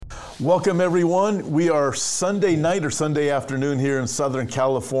Welcome, everyone. We are Sunday night or Sunday afternoon here in Southern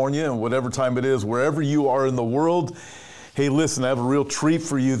California, and whatever time it is, wherever you are in the world. Hey, listen, I have a real treat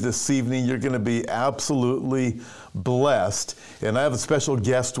for you this evening. You're going to be absolutely blessed. And I have a special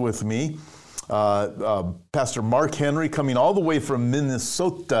guest with me, Pastor Mark Henry, coming all the way from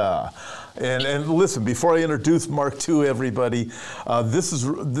Minnesota. And listen, before I introduce Mark to everybody, this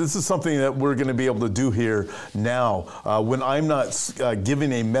is something that we're going to be able to do here now. When I'm not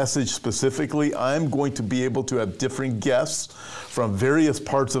giving a message specifically, I'm going to be able to have different guests from various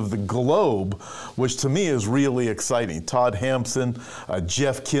parts of the globe, which to me is really exciting. Todd Hampson,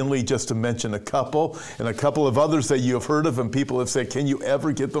 Jeff Kinley, just to mention a couple, and a couple of others that you have heard of, and people have said, can you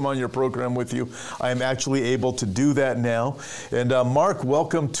ever get them on your program with you? I am actually able to do that now. And Mark,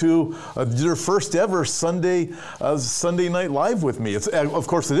 welcome to your first ever Sunday Night Live with me. It's, of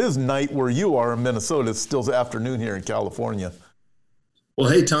course, it is night where you are in Minnesota. It's still afternoon here in California. Well,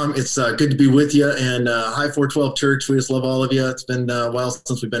 hey, Tom, it's good to be with you. And hi, 412 Church. We just love all of you. It's been a while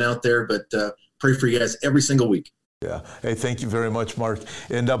since we've been out there, but pray for you guys every single week. Yeah. Hey, thank you very much, Mark.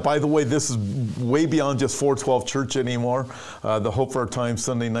 And by the way, this is way beyond just 412 Church anymore. The Hope for Our Time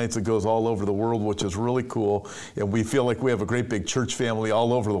Sunday nights, it goes all over the world, which is really cool. And we feel like we have a great big church family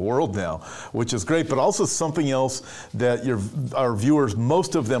all over the world now, which is great. But also something else that our viewers,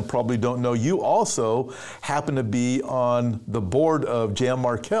 most of them probably don't know. You also happen to be on the board of Jan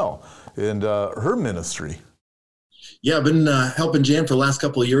Markell and her ministry. Yeah, I've been helping Jan for the last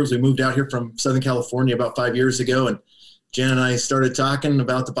couple of years. We moved out here from Southern California about 5 years ago, and Jan and I started talking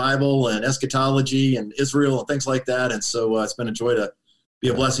about the Bible and eschatology and Israel and things like that. And so it's been a joy to be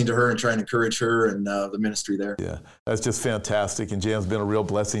a blessing to her and try and encourage her and the ministry there. Yeah, that's just fantastic. And Jan's been a real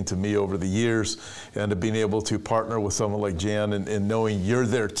blessing to me over the years, and to being able to partner with someone like Jan and knowing you're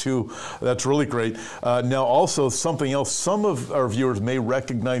there too, that's really great. Now also something else, some of our viewers may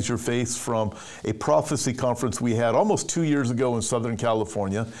recognize your face from a prophecy conference we had almost 2 years ago in Southern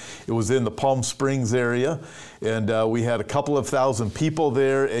California. It was in the Palm Springs area, and we had a couple of thousand people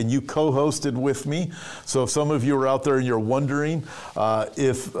there, and you co-hosted with me. So if some of you are out there and you're wondering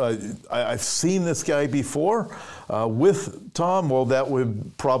if I've seen this guy before with Tom, well, that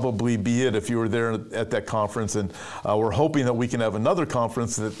would probably be it if you were there at that conference. And we're hoping that we can have another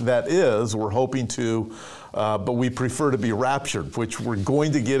conference we're hoping to, but we prefer to be raptured, which we're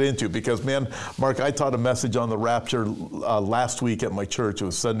going to get into because, man, Mark, I taught a message on the rapture last week at my church. It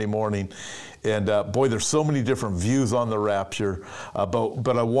was Sunday morning. And boy, there's so many different views on the rapture,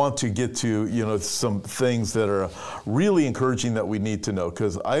 but I want to get to some things that are really encouraging that we need to know,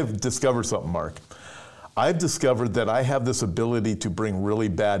 because I've discovered something, Mark. I've discovered that I have this ability to bring really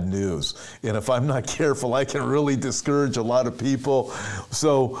bad news, and if I'm not careful, I can really discourage a lot of people.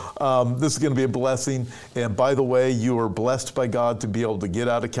 So this is going to be a blessing. And by the way, you were blessed by God to be able to get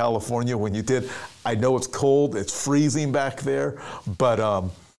out of California when you did. I know it's cold, it's freezing back there, but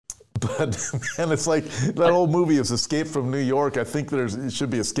man, it's like that old movie is Escape from New York. I think it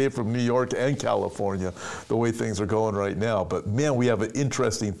should be Escape from New York and California, the way things are going right now. But man, we have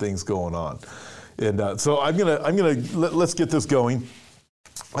interesting things going on. And so let's get this going.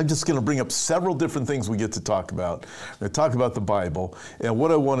 I'm just going to bring up several different things we get to talk about. I'm going to talk about the Bible. And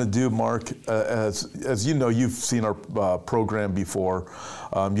what I want to do, Mark, as you know, you've seen our program before.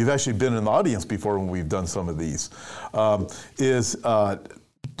 You've actually been in the audience before when we've done some of these,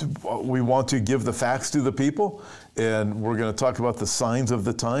 we want to give the facts to the people, and we're going to talk about the signs of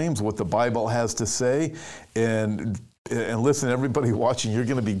the times, what the Bible has to say, and listen, everybody watching, you're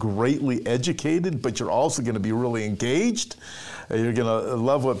going to be greatly educated, but you're also going to be really engaged. You're going to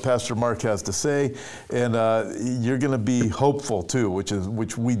love what Pastor Mark has to say, and you're going to be hopeful too,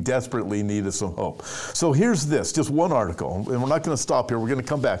 which we desperately need is some hope. So here's just one article, and we're not going to stop here. We're going to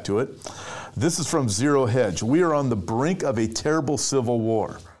come back to it. This is from Zero Hedge. We are on the brink of a terrible civil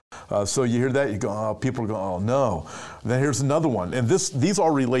war. So you hear that, you go, people are going, oh no. Then here's another one, and these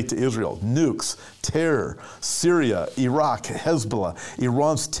all relate to Israel. Nukes, terror, Syria, Iraq, Hezbollah.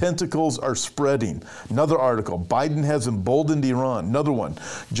 Iran's tentacles are spreading. Another article, Biden has emboldened Iran. Another one,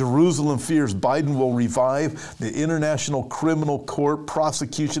 Jerusalem fears Biden will revive the International Criminal Court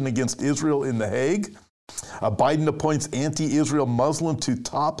prosecution against Israel in The Hague. Biden appoints anti-Israel Muslim to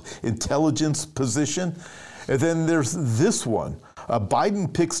top intelligence position. And then there's this one.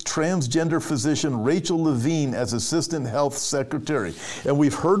 Biden picks transgender physician Rachel Levine as Assistant Health Secretary. And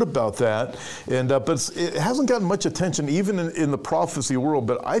we've heard about that, but it hasn't gotten much attention even in the prophecy world.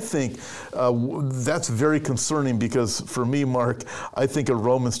 But I think that's very concerning because for me, Mark, I think of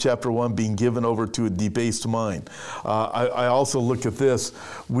Romans chapter 1 being given over to a debased mind. I also look at this.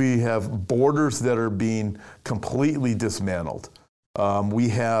 We have borders that are being completely dismantled. We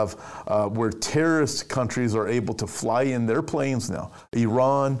have where terrorist countries are able to fly in their planes now.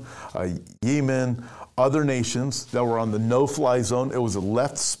 Iran, Yemen, other nations that were on the no-fly zone. It was a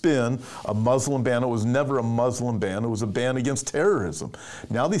left spin, a Muslim ban. It was never a Muslim ban. It was a ban against terrorism.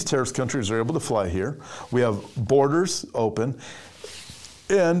 Now these terrorist countries are able to fly here. We have borders open.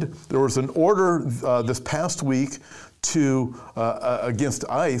 And there was an order this past week to against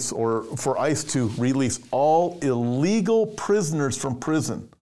ICE, or for ICE to release all illegal prisoners from prison.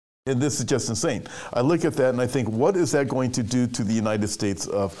 And this is just insane. I look at that and I think, what is that going to do to the United States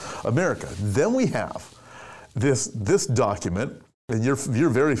of America? Then we have this document, and you're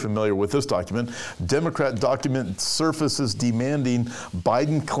very familiar with this document. Democrat document surfaces demanding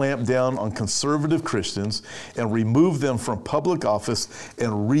Biden clamp down on conservative Christians and remove them from public office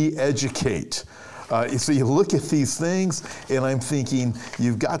and re-educate. So you look at these things, and I'm thinking,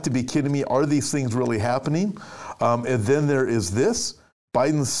 you've got to be kidding me. Are these things really happening? And then there is this.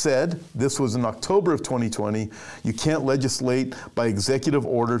 Biden said, this was in October of 2020, you can't legislate by executive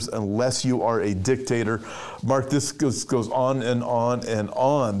orders unless you are a dictator. Mark, this goes on and on and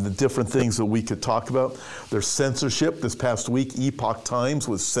on, the different things that we could talk about. There's censorship. This past week, Epoch Times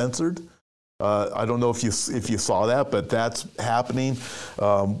was censored. I don't know if you saw that, but that's happening.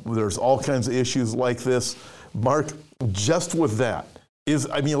 There's all kinds of issues like this. Mark, just with that,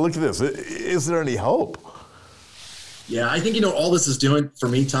 look at this. Is there any hope? Yeah, I think, all this is doing for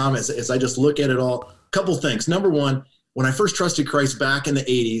me, Tom, as I just look at it all, a couple things. Number one, when I first trusted Christ back in the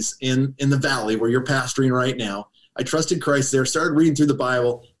 80s in the Valley where you're pastoring right now, I trusted Christ there, started reading through the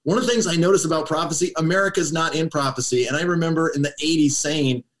Bible. One of the things I noticed about prophecy, America's not in prophecy. And I remember in the 80s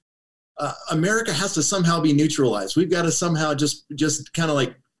saying, America has to somehow be neutralized. We've got to somehow just kind of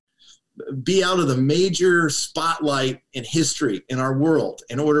like be out of the major spotlight in history in our world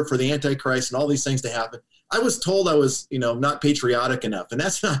in order for the Antichrist and all these things to happen. I was told I was, not patriotic enough, and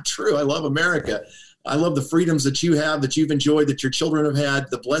that's not true. I love America. I love the freedoms that you have, that you've enjoyed, that your children have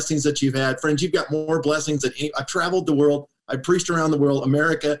had, the blessings that you've had. Friends, you've got more blessings than any. I've traveled the world. I've preached around the world.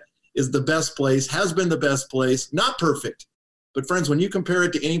 America is the best place, has been the best place, not perfect. But friends, when you compare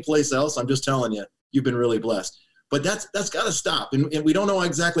it to any place else, I'm just telling you, you've been really blessed. But that's got to stop. And we don't know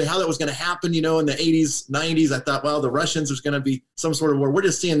exactly how that was going to happen. In the 80s, 90s, I thought, well, the Russians, there's going to be some sort of war. We're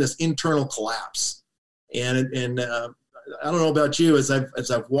just seeing this internal collapse. And I don't know about you, as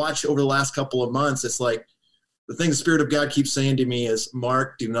I've watched over the last couple of months, it's like the thing the Spirit of God keeps saying to me is,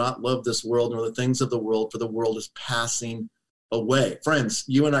 Mark, do not love this world nor the things of the world, for the world is passing away. Friends,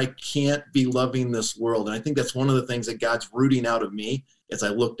 you and I can't be loving this world. And I think that's one of the things that God's rooting out of me as I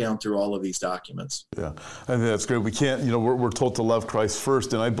look down through all of these documents. Yeah, I think that's great. We can't, we're told to love Christ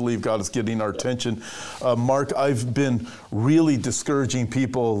first, and I believe God is getting our attention. Mark, I've been really discouraging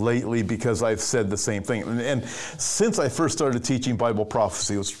people lately because I've said the same thing. And since I first started teaching Bible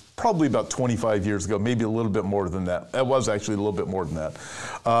prophecy, it was probably about 25 years ago, maybe a little bit more than that. It was actually a little bit more than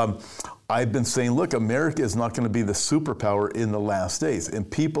that. I've been saying, look, America is not going to be the superpower in the last days.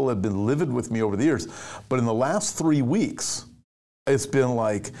 And people have been livid with me over the years. But in the last 3 weeks, it's been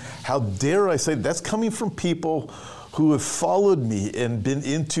like, how dare I say, that's coming from people who have followed me and been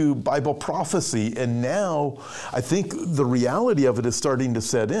into Bible prophecy. And now I think the reality of it is starting to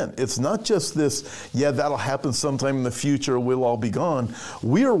set in. It's not just this, that'll happen sometime in the future, we'll all be gone.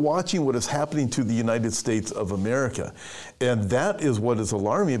 We are watching what is happening to the United States of America. And that is what is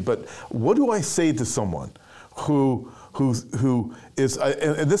alarming. But what do I say to someone who is,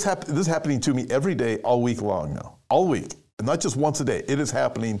 and this is happening to me every day, all week long now, all week. Not just once a day. It is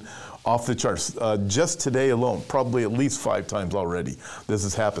happening off the charts. Just today alone, probably at least 5 times already, this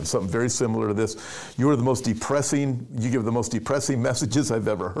has happened. Something very similar to this. You give the most depressing messages I've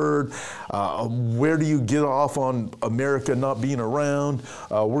ever heard. Where do you get off on America not being around?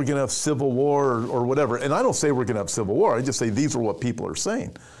 We're going to have civil war or whatever. And I don't say we're going to have civil war. I just say these are what people are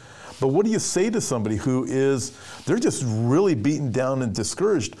saying. But what do you say to somebody they're just really beaten down and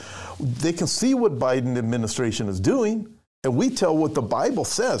discouraged? They can see what Biden administration is doing. And we tell what the Bible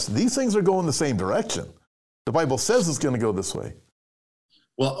says. These things are going the same direction. The Bible says it's going to go this way.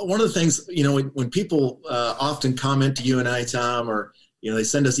 Well, one of the things, when people often comment to you and I, Tom, or, they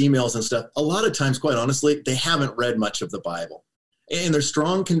send us emails and stuff, a lot of times, quite honestly, they haven't read much of the Bible. And they're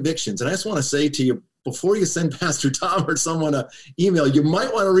strong convictions. And I just want to say to you, before you send Pastor Tom or someone an email, you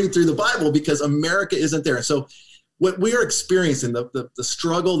might want to read through the Bible because America isn't there. So what we are experiencing, the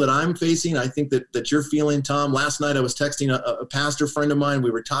struggle that I'm facing, I think that you're feeling, Tom. Last night I was texting a pastor friend of mine. We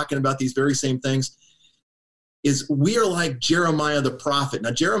were talking about these very same things, is we are like Jeremiah the prophet.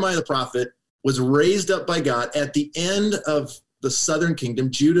 Now, Jeremiah the prophet was raised up by God at the end of the southern kingdom.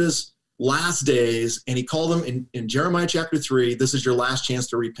 Judah's last days, and he called them in Jeremiah chapter 3, this is your last chance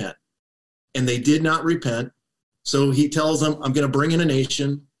to repent. And they did not repent. So he tells them, I'm going to bring in a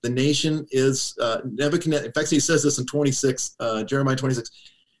nation. The nation is Nebuchadnezzar. In fact, he says this in Jeremiah 26.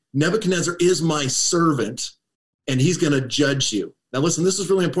 Nebuchadnezzar is my servant, and he's going to judge you. Now, listen, this is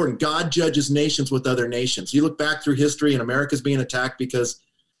really important. God judges nations with other nations. You look back through history, and America's being attacked because,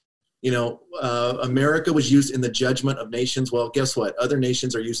 America was used in the judgment of nations. Well, guess what? Other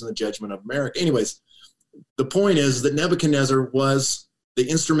nations are using the judgment of America. Anyways, the point is that Nebuchadnezzar was the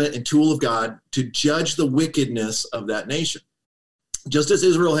instrument and tool of God to judge the wickedness of that nation. Just as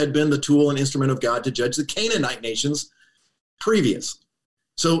Israel had been the tool and instrument of God to judge the Canaanite nations previous.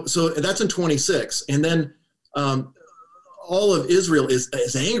 So that's in 26. And then all of Israel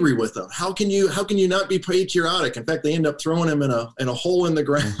is angry with them. How can you not be patriotic? In fact, they end up throwing him in a hole in the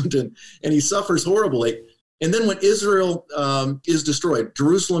ground, and he suffers horribly. And then when Israel is destroyed,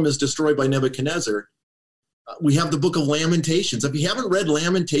 Jerusalem is destroyed by Nebuchadnezzar, we have the book of Lamentations. If you haven't read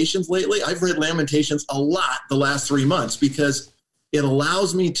Lamentations lately, I've read Lamentations a lot the last 3 months because it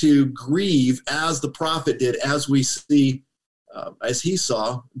allows me to grieve as the prophet did, as we see, as he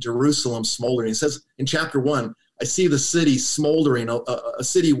saw Jerusalem smoldering. It says in chapter 1, I see the city smoldering, a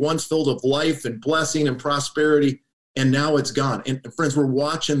city once filled of life and blessing and prosperity, and now it's gone. And friends, we're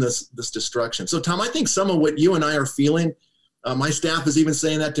watching this destruction. So Tom, I think some of what you and I are feeling, my staff is even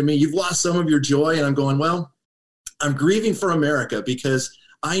saying that to me, you've lost some of your joy, and I'm going, well, I'm grieving for America because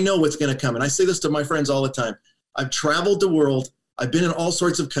I know what's going to come. And I say this to my friends all the time. I've traveled the world. I've been in all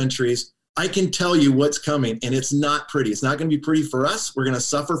sorts of countries. I can tell you what's coming, and it's not pretty. It's not going to be pretty for us. We're going to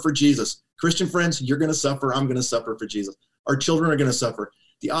suffer for Jesus. Christian friends, you're going to suffer. I'm going to suffer for Jesus. Our children are going to suffer.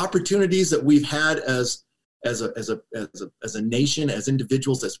 The opportunities that we've had as a nation, as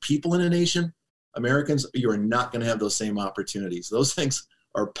individuals, as people in a nation, Americans, you are not going to have those same opportunities. Those things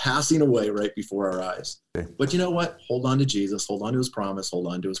are passing away right before our eyes. Okay. But you know what? Hold on to Jesus. Hold on to his promise. Hold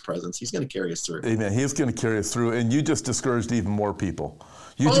on to his presence. He's going to carry us through. Amen. He's going to carry us through. And you just discouraged even more people.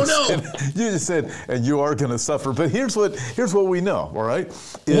 You just said, and you are going to suffer. But here's what we know, all right?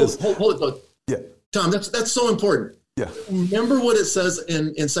 Hold it. Yeah. Tom, that's so important. Yeah. Remember what it says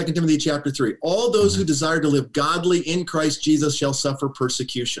in 2 Timothy chapter 3. All those who desire to live godly in Christ Jesus shall suffer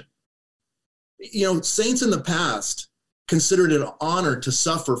persecution. Saints in the past considered it an honor to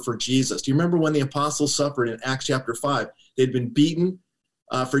suffer for Jesus. Do you remember when the apostles suffered in Acts chapter 5? They'd been beaten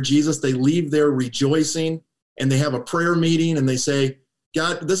for Jesus. They leave there rejoicing, and they have a prayer meeting, and they say,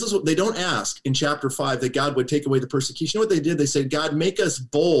 God, this is what they don't ask in chapter 5, that God would take away the persecution. You know what they did? They said, God, make us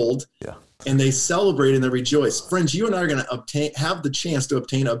bold. Yeah. And they celebrate and they rejoice. Friends, you and I are going to have the chance to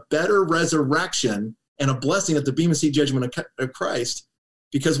obtain a better resurrection and a blessing at the Bema Seat judgment of Christ,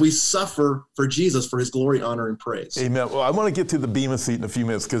 because we suffer for Jesus, for his glory, honor, and praise. Amen. Well, I want to get to the Bema Seat in a few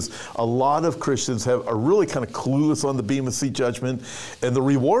minutes, because a lot of Christians are really kind of clueless on the Bema Seat judgment and the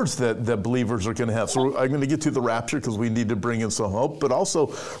rewards that believers are going to have. So I'm going to get to the rapture, because we need to bring in some hope, but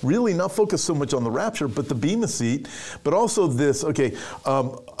also really not focus so much on the rapture, but the Bema Seat, but also this. Okay,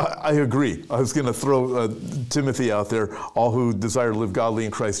 I agree. I was going to throw Timothy out there. All who desire to live godly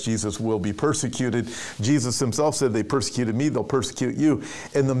in Christ Jesus will be persecuted. Jesus himself said, they persecuted me, they'll persecute you.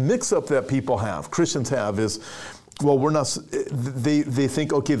 And the mix-up that people have, Christians have, is, well, we're not, they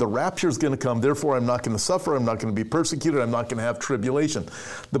think, okay, the rapture is going to come, therefore I'm not going to suffer, I'm not going to be persecuted, I'm not going to have tribulation.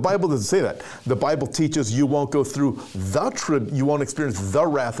 The Bible doesn't say that. The Bible teaches you won't go through you won't experience the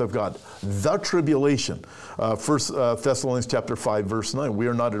wrath of God, the tribulation. 1 Thessalonians chapter 5, verse 9, we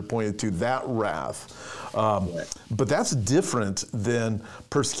are not appointed to that wrath. But that's different than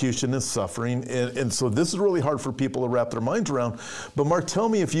persecution and suffering. And so this is really hard for people to wrap their minds around. But Mark, tell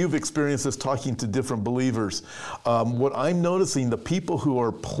me if you've experienced this talking to different believers. What I'm noticing, the people who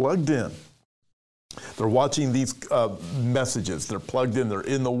are plugged in, they're watching these messages, they're plugged in, they're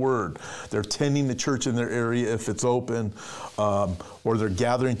in the Word, they're attending the church in their area if it's open, or they're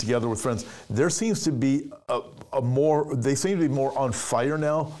gathering together with friends. There seems to be they seem to be more on fire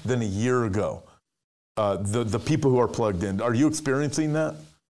now than a year ago. The people who are plugged in. Are you experiencing that?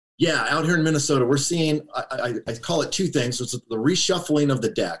 Yeah, out here in Minnesota, we're seeing, I call it two things. It's the reshuffling of the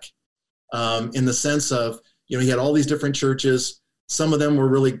deck, in the sense of, you had all these different churches. Some of them were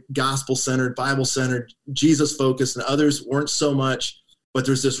really gospel-centered, Bible-centered, Jesus-focused, and others weren't so much. But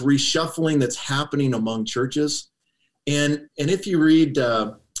there's this reshuffling that's happening among churches. And if you read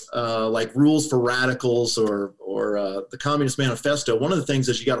like Rules for Radicals or the Communist Manifesto, one of the things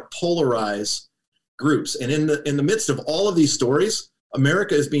is you got to polarize groups. And in the midst of all of these stories,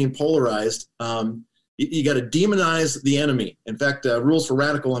 America is being polarized. You got to demonize the enemy. In fact, Rules for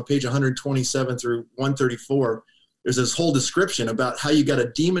Radical on page 127 through 134, there's this whole description about how you got to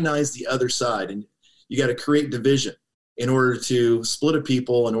demonize the other side, and you got to create division in order to split a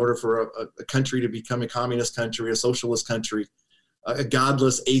people, in order for a country to become a communist country, a socialist country, a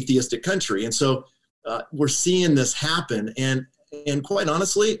godless, atheistic country. And so we're seeing this happen. And quite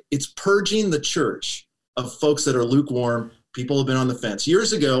honestly, it's purging the church of folks that are lukewarm. People have been on the fence.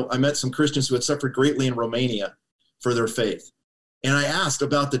 Years ago, I met some Christians who had suffered greatly in Romania for their faith. And I asked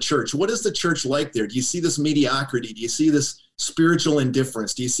about the church. What is the church like there? Do you see this mediocrity? Do you see this spiritual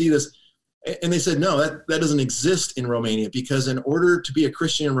indifference? Do you see this? And they said, no, that doesn't exist in Romania, because in order to be a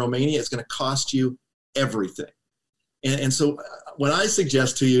Christian in Romania, it's going to cost you everything. And so what I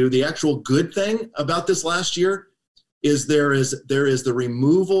suggest to you, the actual good thing about this last year is there is the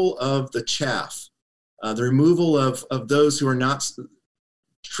removal of the chaff, the removal of those who are not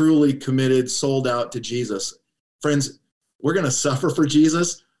truly committed, sold out to Jesus. Friends, we're going to suffer for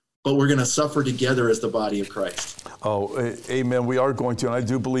Jesus, but we're going to suffer together as the body of Christ. Oh, amen. We are going to, and I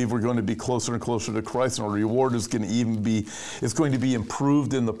do believe we're going to be closer and closer to Christ, and our reward is going to be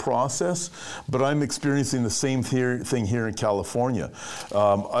improved in the process. But I'm experiencing the same thing here in California.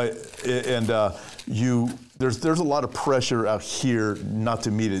 There's a lot of pressure out here not to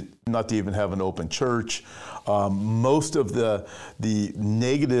even have an open church. Most of the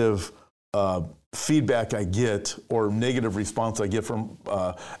negative feedback I get, or negative response I get from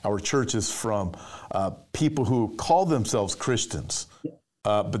our churches, from people who call themselves Christians,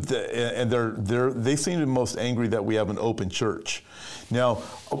 but they seem to be most angry that we have an open church. Now,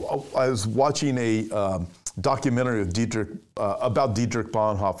 I was watching a documentary about Dietrich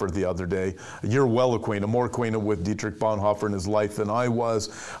Bonhoeffer the other day. You're more acquainted with Dietrich Bonhoeffer and his life than I was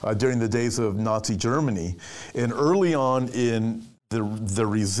during the days of Nazi Germany, and early on in the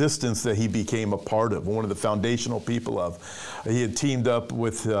resistance that he became a part of, one of the foundational people of. He had teamed up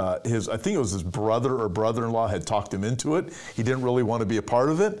with I think it was his brother or brother-in-law had talked him into it. He didn't really want to be a part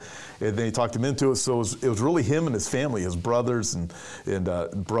of it, and then he talked him into it. So it was really him and his family, his brothers and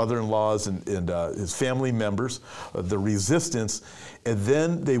brother-in-laws and his family members, the resistance. And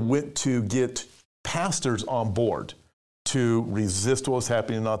then they went to get pastors on board to resist what was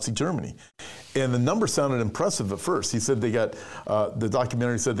happening in Nazi Germany. And the number sounded impressive at first. He said the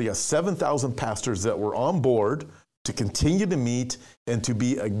documentary said they got 7,000 pastors that were on board to continue to meet and to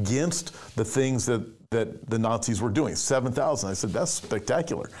be against the things that the Nazis were doing. 7,000. I said, that's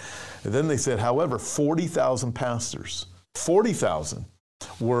spectacular. And then they said, however, 40,000 pastors, 40,000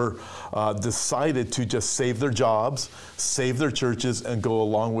 were decided to just save their jobs, save their churches, and go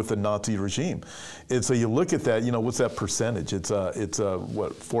along with the Nazi regime. And so you look at that, what's that percentage? It's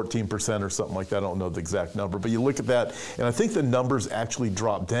 14% or something like that. I don't know the exact number, but you look at that, and I think the numbers actually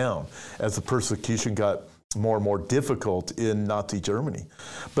dropped down as the persecution got more and more difficult in Nazi Germany.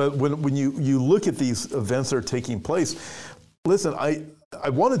 But when you look at these events that are taking place, listen, I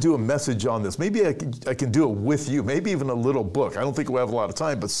want to do a message on this. Maybe I can do it with you, maybe even a little book. I don't think we'll have a lot of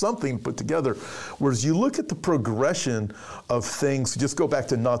time, but something put together. Whereas you look at the progression of things, just go back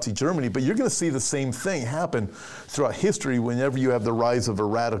to Nazi Germany, but you're going to see the same thing happen throughout history whenever you have the rise of a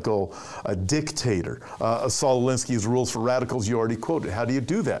radical dictator. Saul Alinsky's Rules for Radicals, you already quoted. How do you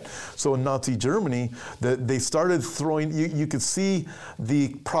do that? So in Nazi Germany, they started throwing, you could see the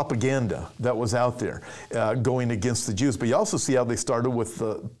propaganda that was out there going against the Jews, but you also see how they started with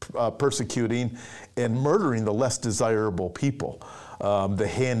persecuting and murdering the less desirable people, the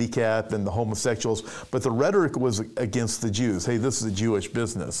handicapped and the homosexuals. But the rhetoric was against the Jews. Hey, this is a Jewish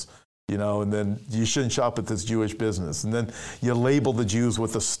business. And then you shouldn't shop at this Jewish business. And then you label the Jews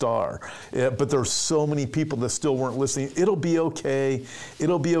with a star. But there are so many people that still weren't listening. It'll be okay.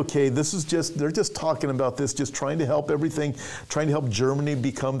 It'll be okay. They're just talking about this, just trying to help everything, trying to help Germany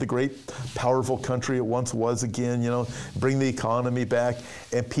become the great, powerful country it once was again, bring the economy back.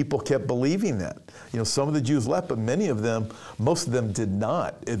 And people kept believing that. Some of the Jews left, but most of them did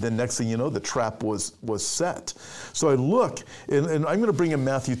not. And then next thing you know, the trap was set. So I look, and I'm going to bring in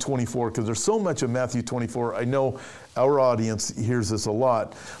Matthew 24, because there's so much of Matthew 24. I know our audience hears this a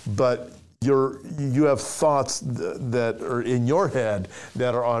lot, but you have thoughts that are in your head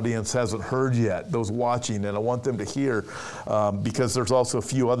that our audience hasn't heard yet, those watching, and I want them to hear, because there's also a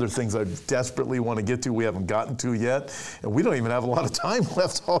few other things I desperately want to get to we haven't gotten to yet, and we don't even have a lot of time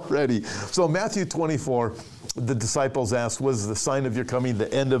left already. So Matthew 24, the disciples asked, what is the sign of your coming,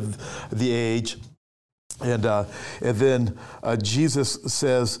 the end of the age? And then Jesus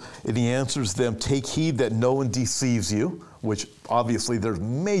says, and he answers them, take heed that no one deceives you, which obviously there's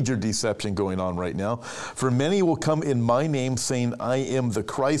major deception going on right now. For many will come in my name saying, I am the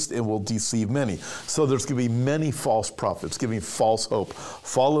Christ, and will deceive many. So there's going to be many false prophets giving false hope.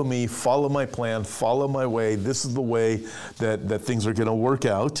 Follow me, follow my plan, follow my way. This is the way that things are going to work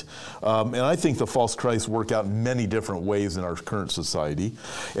out. And I think the false Christs work out in many different ways in our current society.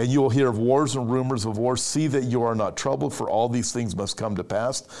 And you will hear of wars and rumors of wars. See that you are not troubled, for all these things must come to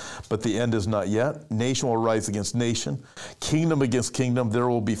pass, but the end is not yet. Nation will rise against nation, kingdom against kingdom. There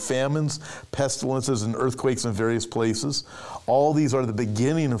will be famines, pestilences, and earthquakes in various places. All these are the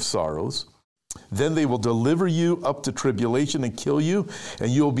beginning of sorrows. Then they will deliver you up to tribulation and kill you,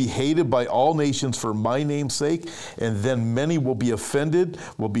 and you will be hated by all nations for my name's sake. And then many will be offended,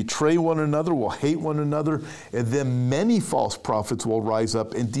 will betray one another, will hate one another. And then many false prophets will rise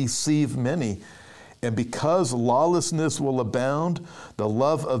up and deceive many. And because lawlessness will abound, the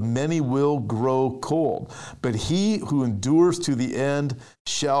love of many will grow cold. But he who endures to the end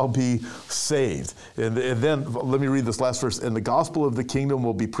shall be saved. And then, let me read this last verse. And the gospel of the kingdom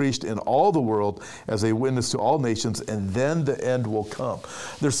will be preached in all the world as a witness to all nations, and then the end will come.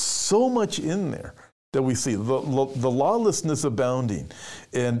 There's so much in there that we see. The lawlessness abounding,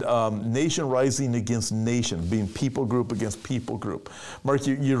 and nation rising against nation, being people group against people group. Mark,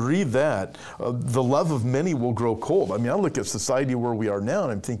 you read that, the love of many will grow cold. I mean, I look at society where we are now,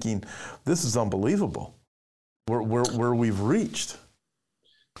 and I'm thinking, this is unbelievable, where we've reached.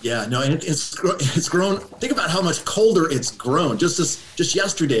 Yeah, no, and it's grown. Think about how much colder it's grown. Just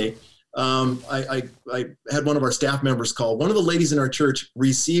yesterday, I had one of our staff members call. One of the ladies in our church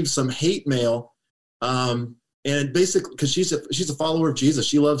received some hate mail. And basically, because she's a follower of Jesus,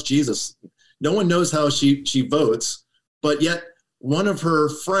 she loves Jesus. No one knows how she votes, but yet one of her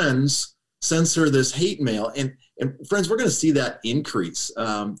friends sends her this hate mail. And friends, we're going to see that increase.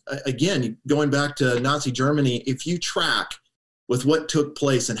 Again, going back to Nazi Germany, if you track with what took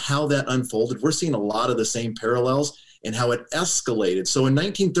place and how that unfolded, we're seeing a lot of the same parallels and how it escalated. So in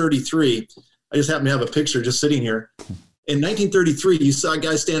 1933, I just happen to have a picture just sitting here. In 1933, you saw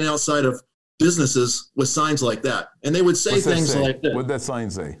guys standing outside of businesses with signs like that, and they would say things like this. What did that sign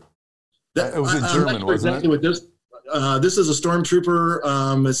say? It was in German, wasn't exactly it? This is a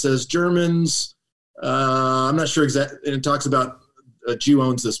stormtrooper. It says Germans. I'm not sure exactly, and it talks about a Jew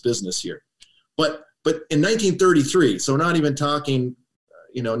owns this business here. But in 1933, so not even talking,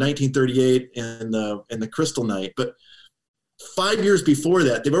 1938 and the Crystal Night, but 5 years before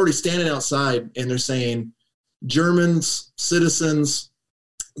that, they've already standing outside and they're saying, Germans, citizens,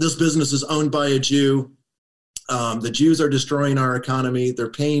 this business is owned by a Jew. The Jews are destroying our economy. They're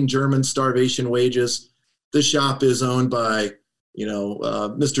paying German starvation wages. This shop is owned by,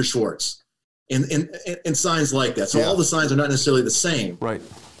 Mr. Schwartz, and signs like that. So all the signs are not necessarily the same, right?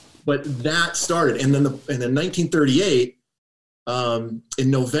 But that started, and then in 1938, in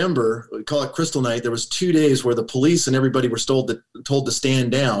November, we call it Crystal Night. There was 2 days where the police and everybody were told to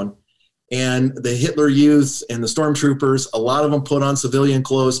stand down. And the Hitler Youth and the stormtroopers, a lot of them put on civilian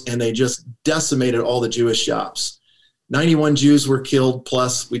clothes, and they just decimated all the Jewish shops. 91 Jews were killed,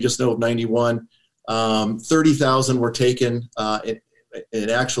 plus we just know of 91. 30,000 were taken. It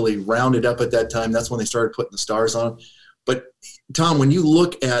actually rounded up at that time. That's when they started putting the stars on them. But Tom, when you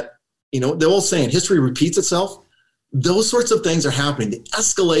look at, the old saying, history repeats itself, those sorts of things are happening. The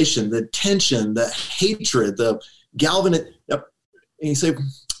escalation, the tension, the hatred, the galvanizing. And you say,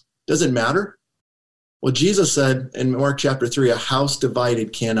 does it matter? Well, Jesus said in Mark chapter 3, a house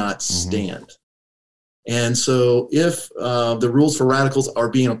divided cannot stand. Mm-hmm. And so if the rules for radicals are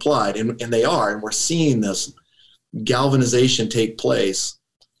being applied, and they are, and we're seeing this galvanization take place,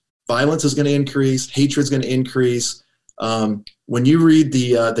 violence is going to increase, hatred is going to increase. When you read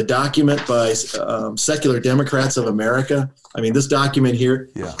the document by Secular Democrats of America, I mean, this document here,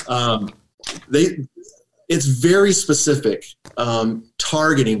 it's very specific,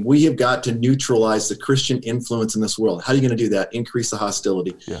 targeting. We have got to neutralize the Christian influence in this world. How are you going to do that? Increase the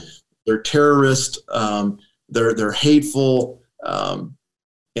hostility. Yeah. They're terrorist. They're hateful.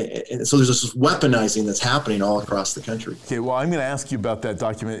 And so there's this weaponizing that's happening all across the country. Okay, well, I'm going to ask you about that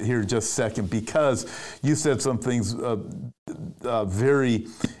document here in just a second, because you said some things very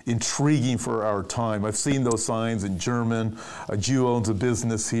intriguing for our time. I've seen those signs in German. A Jew owns a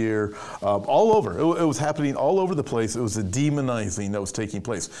business here, all over. It was happening all over the place. It was a demonizing that was taking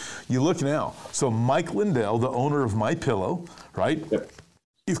place. You look now. So Mike Lindell, the owner of MyPillow, right? Yep.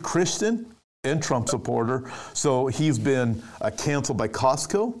 He's Christian and Trump supporter. So he's been canceled by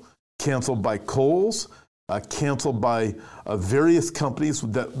Costco, canceled by Kohl's, canceled by various companies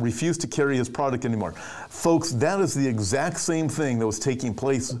that refuse to carry his product anymore. Folks, that is the exact same thing that was taking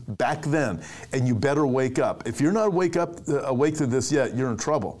place back then, and you better wake up. If you're not awake to this yet, you're in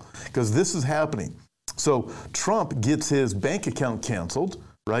trouble, because this is happening. So Trump gets his bank account canceled,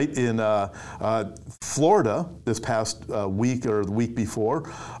 right, in Florida this past week or the week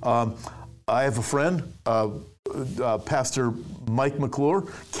before. I have a friend, Pastor Mike McClure,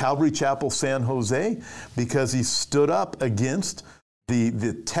 Calvary Chapel, San Jose, because he stood up against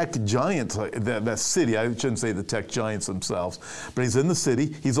the tech giants, that city. I shouldn't say the tech giants themselves, but he's in the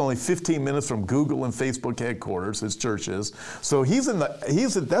city. He's only 15 minutes from Google and Facebook headquarters, his church is. So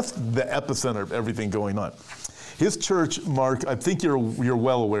that's the epicenter of everything going on. His church, Mark, I think you're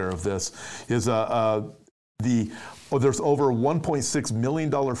well aware of this, is there's over $1.6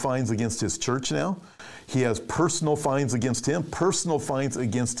 million fines against his church now. He has personal fines against him, personal fines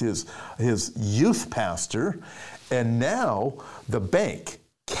against his youth pastor, and now the bank,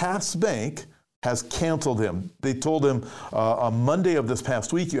 Cass Bank, has canceled him. They told him on Monday of this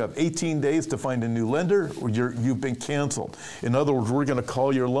past week, you have 18 days to find a new lender, or you've been canceled. In other words, we're going to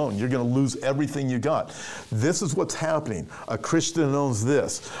call your loan. You're going to lose everything you got. This is what's happening. A Christian owns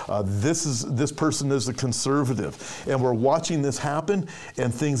this. This person is a conservative. And we're watching this happen,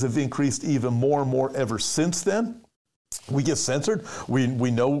 and things have increased even more and more ever since then. We get censored. We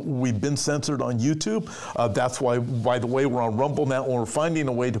know we've been censored on YouTube. That's why, by the way, we're on Rumble now, and we're finding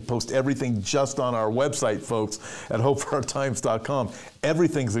a way to post everything just on our website, folks, at hopeforOurTimes.com.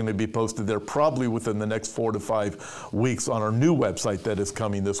 Everything's going to be posted there probably within the next 4 to 5 weeks on our new website that is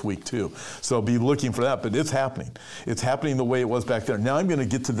coming this week, too. So be looking for that. But it's happening. It's happening the way it was back there. Now I'm going to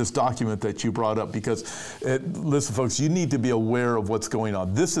get to this document that you brought up because, listen, folks, you need to be aware of what's going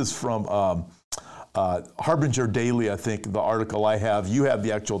on. This is from Harbinger Daily, I think, the article I have. You have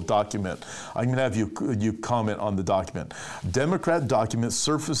the actual document. I'm going to have you comment on the document. Democrat document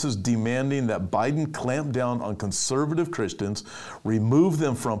surfaces demanding that Biden clamp down on conservative Christians, remove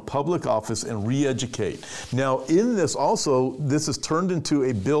them from public office, and re-educate. Now, in this also, this is turned into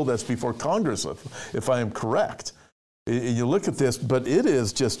a bill that's before Congress, if I am correct. You look at this, but it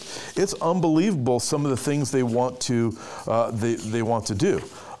is just, it's unbelievable some of the things they want to do.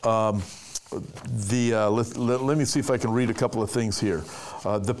 Let me see if I can read a couple of things here.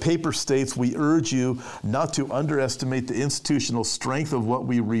 The paper states, we urge you not to underestimate the institutional strength of what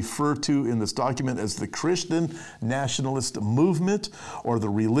we refer to in this document as the Christian nationalist movement or the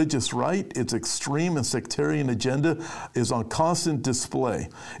religious right. Its extreme and sectarian agenda is on constant display.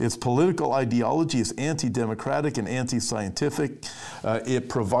 Its political ideology is anti-democratic and anti-scientific. It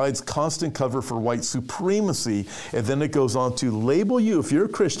provides constant cover for white supremacy, and then it goes on to label you, if you're a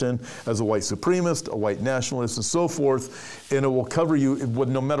Christian, as a white supremacist, a white nationalist, and so forth, and it will cover you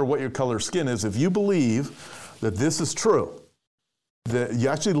no matter what your color skin is. If you believe that this is true, that you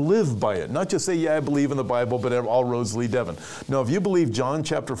actually live by it, not just say, yeah, I believe in the Bible, but all roads lead to heaven. No, if you believe John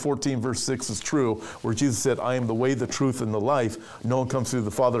chapter 14, verse 6 is true, where Jesus said, I am the way, the truth, and the life. No one comes to the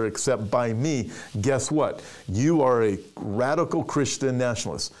Father except by me. Guess what? You are a radical Christian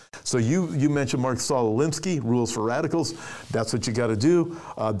nationalist. So you mentioned Mark Saul Alinsky, Rules for Radicals. That's what you got to do.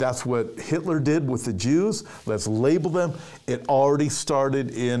 That's what Hitler did with the Jews. Let's label them. It already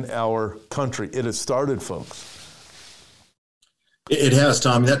started in our country. It has started, folks. It has,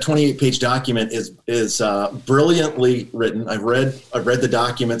 Tom. That 28-page document is brilliantly written. I've read the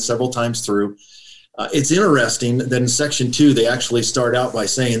document several times through. It's interesting that in Section 2, they actually start out by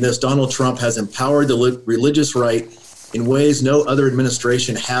saying this: Donald Trump has empowered the religious right in ways no other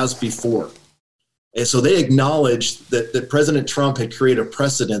administration has before. And so they acknowledge that President Trump had created a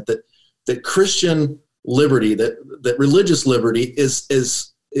precedent that Christian liberty, that religious liberty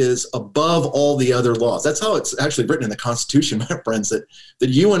is above all the other laws. That's how it's actually written in the Constitution, my friends, that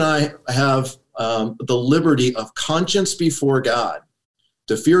you and I have the liberty of conscience before God,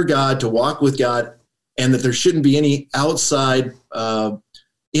 to fear God, to walk with God, and that there shouldn't be any outside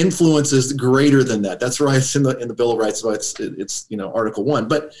influences greater than that. That's right. It's in the Bill of Rights. So it's Article 1.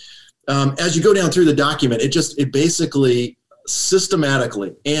 But as you go down through the document, it basically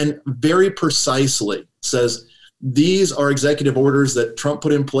systematically and very precisely says, these are executive orders that Trump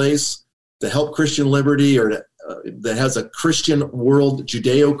put in place to help Christian liberty, or that has a Christian world,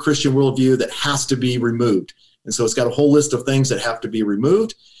 Judeo-Christian worldview that has to be removed. And so it's got a whole list of things that have to be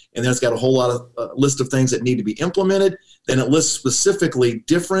removed. And then it's got a whole lot of list of things that need to be implemented. Then it lists specifically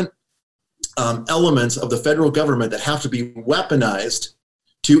different elements of the federal government that have to be weaponized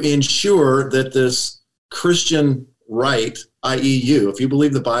to ensure that this Christian right, i.e. you, if you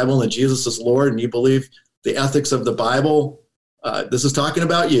believe the Bible and Jesus is Lord and you believe the ethics of the Bible, this is talking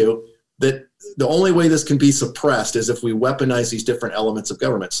about you, that the only way this can be suppressed is if we weaponize these different elements of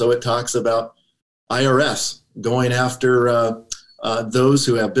government. So it talks about IRS going after those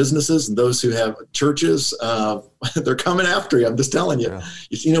who have businesses and those who have churches. They're coming after you. I'm just telling you. Yeah.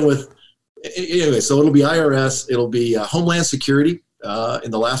 You've seen it anyway. So it'll be IRS. It'll be Homeland Security.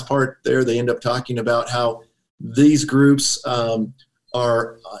 In the last part there, they end up talking about how these groups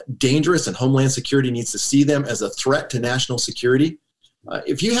are dangerous, and Homeland Security needs to see them as a threat to national security.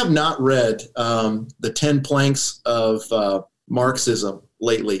 If you have not read the 10 planks of Marxism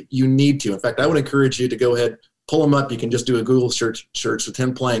lately, you need to. In fact, I would encourage you to go ahead, pull them up. You can just do a Google search for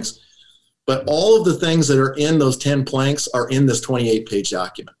 10 planks. But all of the things that are in those 10 planks are in this 28-page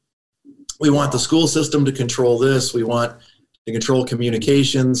document. We want the school system to control this. We want to control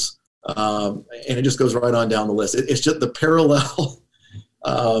communications. And it just goes right on down the list. It's just the parallel,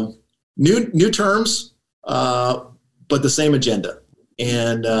 new terms, but the same agenda.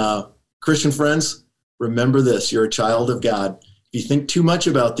 And Christian friends, remember this: you're a child of God. If you think too much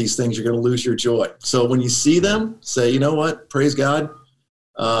about these things, you're going to lose your joy. So when you see them, say, you know what? Praise God.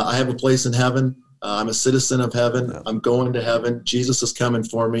 I have a place in heaven. I'm a citizen of heaven. I'm going to heaven. Jesus is coming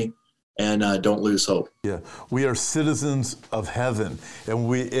for me. And don't lose hope. Yeah, we are citizens of heaven,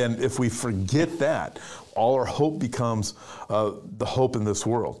 and if we forget that, all our hope becomes the hope in this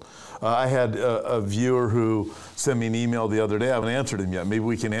world. I had a viewer who sent me an email the other day. I haven't answered him yet. Maybe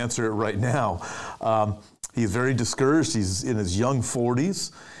we can answer it right now. He's very discouraged. He's in his young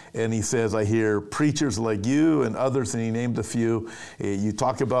 40s. And he says, I hear preachers like you and others, and he named a few. You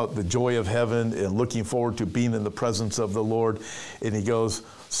talk about the joy of heaven and looking forward to being in the presence of the Lord. And he goes,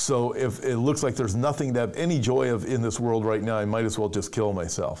 so if it looks like there's nothing to have any joy of in this world right now, I might as well just kill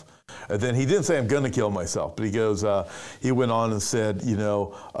myself. And then he didn't say I'm going to kill myself, but he goes, he went on and said,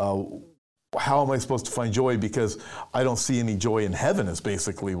 how am I supposed to find joy? Because I don't see any joy in heaven, is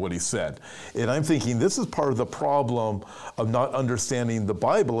basically what he said. And I'm thinking this is part of the problem of not understanding the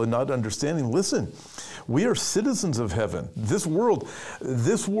Bible and not understanding, listen, we are citizens of heaven. This world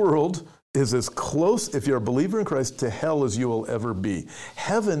is as close, if you're a believer in Christ, to hell as you will ever be.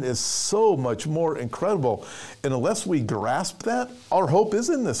 Heaven is so much more incredible. And unless we grasp that, our hope is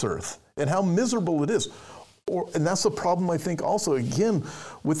in this earth and how miserable it is. And that's the problem, I think, also, again,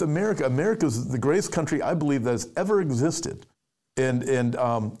 with America. America is the greatest country, I believe, that has ever existed. And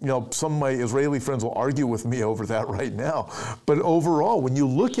some of my Israeli friends will argue with me over that right now. But overall, when you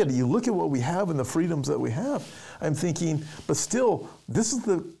look at it, you look at what we have and the freedoms that we have, I'm thinking, but still, this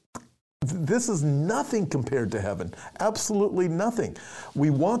is nothing compared to heaven. Absolutely nothing. We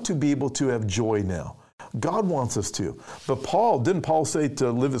want to be able to have joy now. God wants us to. But didn't Paul say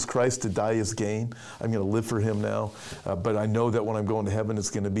to live as Christ, to die as gain? I'm going to live for him now, but I know that when I'm going to heaven, it's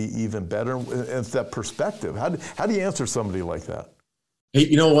going to be even better. And it's that perspective. How do you answer somebody like that? Hey,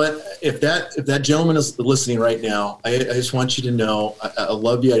 you know what? If that gentleman is listening right now, I just want you to know, I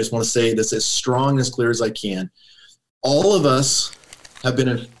love you. I just want to say this as strong and as clear as I can. All of us have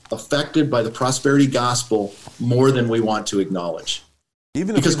been affected by the prosperity gospel more than we want to acknowledge.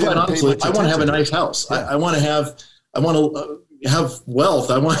 Even because quite honestly, I want to have a nice house. Yeah. I want to have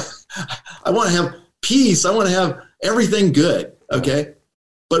wealth. I want to have peace. I want to have everything good. Okay.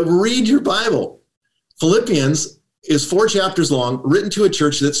 But read your Bible. Philippians is 4 chapters long, written to a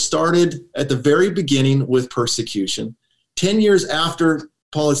church that started at the very beginning with persecution. 10 years after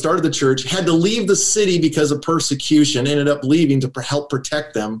Paul had started the church, had to leave the city because of persecution, ended up leaving to help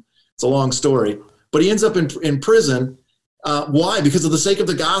protect them. It's a long story, but he ends up in prison. Why? Because of the sake of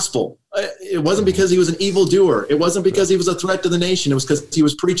the gospel. It wasn't because he was an evildoer. It wasn't because he was a threat to the nation. It was because he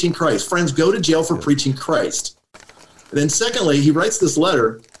was preaching Christ. Friends, go to jail for preaching Christ. And then secondly, he writes this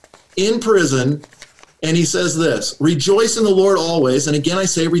letter in prison, and he says this: rejoice in the Lord always. And again, I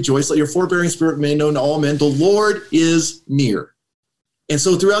say rejoice. Let your forbearing spirit be made known to all men. The Lord is near. And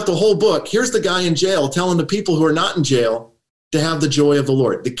so throughout the whole book, here's the guy in jail telling the people who are not in jail to have the joy of the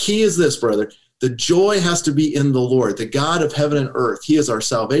Lord. The key is this, brother. The joy has to be in the Lord, the God of heaven and earth. He is our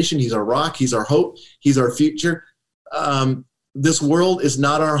salvation. He's our rock. He's our hope. He's our future. This world is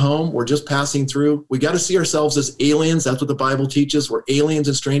not our home. We're just passing through. We got to see ourselves as aliens. That's what the Bible teaches. We're aliens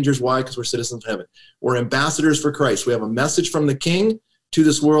and strangers. Why? Because we're citizens of heaven. We're ambassadors for Christ. We have a message from the King to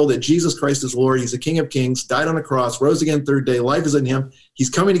this world that Jesus Christ is Lord. He's the King of Kings, died on a cross, rose again third day. Life is in him. He's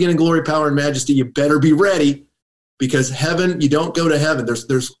coming again in glory, power, and majesty. You better be ready. Because heaven, you don't go to heaven.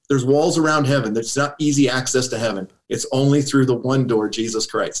 There's walls around heaven. There's not easy access to heaven. It's only through the one door, Jesus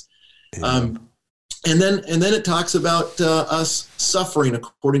Christ. And then it talks about us suffering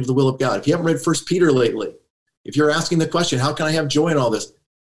according to the will of God. If you haven't read 1 Peter lately, if you're asking the question, how can I have joy in all this?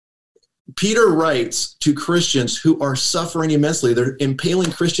 Peter writes to Christians who are suffering immensely. They're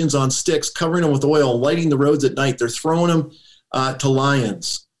impaling Christians on sticks, covering them with oil, lighting the roads at night. They're throwing them to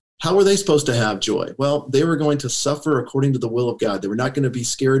lions. How were they supposed to have joy? Well, they were going to suffer according to the will of God. They were not going to be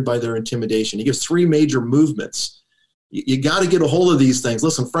scared by their intimidation. He gives three major movements. You got to get a hold of these things.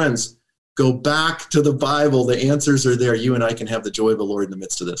 Listen, friends, go back to the Bible. The answers are there. You and I can have the joy of the Lord in the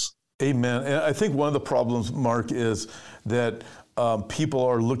midst of this. Amen. And I think one of the problems, Mark, is that people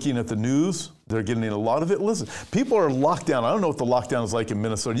are looking at the news. They're getting a lot of it. Listen, people are locked down. I don't know what the lockdown is like in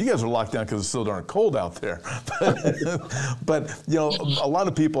Minnesota. You guys are locked down because it's so darn cold out there. But you know, a lot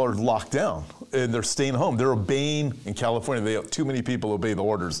of people are locked down and they're staying home. They're obeying in California. They have too many people obey the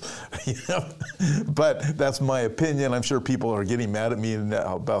orders. But that's my opinion. I'm sure people are getting mad at me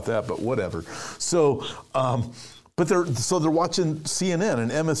about that, but whatever. So, but they're watching CNN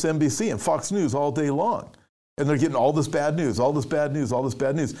and MSNBC and Fox News all day long. And they're getting all this bad news, all this bad news, all this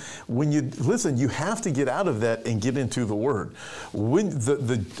bad news. When you listen, you have to get out of that and get into the Word. When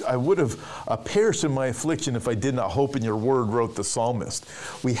I would have perished in my affliction if I did not hope in your Word, wrote the psalmist.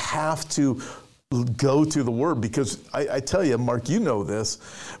 We have to go to the Word because I tell you, Mark, you know this,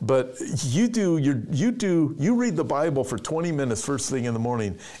 but you read the Bible for 20 minutes first thing in the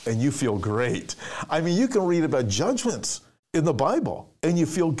morning and you feel great. I mean, you can read about judgments in the Bible, and you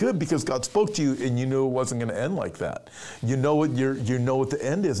feel good because God spoke to you, and you knew it wasn't going to end like that. You know what the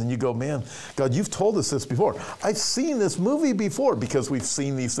end is, and you go, man, God, you've told us this before. I've seen this movie before because we've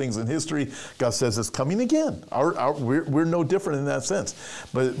seen these things in history. God says it's coming again. We're no different in that sense,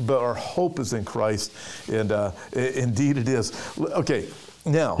 but our hope is in Christ, and indeed it is. Okay.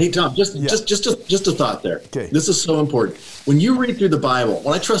 Now, hey Tom, just a thought there. Okay. This is so important. When you read through the Bible,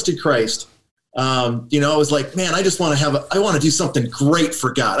 when I trusted Christ, I was like, man, I just want to do something great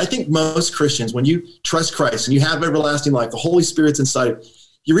for God. I think most Christians, when you trust Christ and you have everlasting life, the Holy Spirit's inside of you,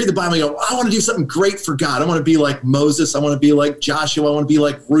 you read the Bible and you go, I want to do something great for God. I want to be like Moses. I want to be like Joshua. I want to be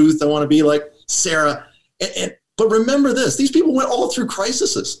like Ruth. I want to be like Sarah. But remember this, these people went all through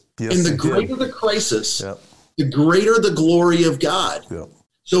crises. Yes, and the greater the crisis, yep, the greater the glory of God. Yep.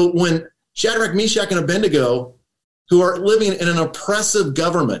 So when Shadrach, Meshach, and Abednego, who are living in an oppressive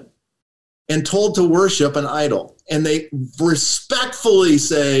government, and told to worship an idol, and they respectfully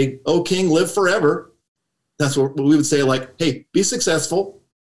say, "O King, live forever." That's what we would say, like, "Hey, be successful,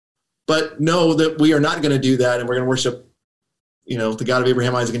 but know that we are not going to do that, and we're going to worship, the God of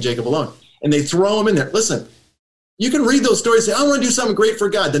Abraham, Isaac, and Jacob alone." And they throw them in there. Listen, you can read those stories and say, "I want to do something great for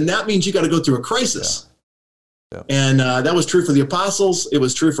God." Then that means you got to go through a crisis. Yeah. Yeah. And that was true for the apostles. It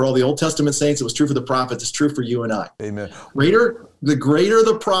was true for all the Old Testament saints. It was true for the prophets. It's true for you and I. Amen. The greater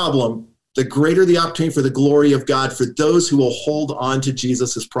the problem, the greater the opportunity for the glory of God for those who will hold on to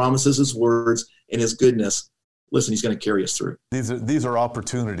Jesus, his promises, his words, and his goodness. Listen, he's going to carry us through. These are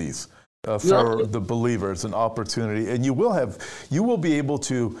opportunities for the believer. It's an opportunity. And you will be able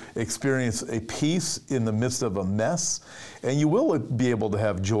to experience a peace in the midst of a mess, and you will be able to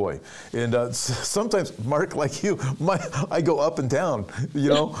have joy. And sometimes, Mark, like you, I go up and down,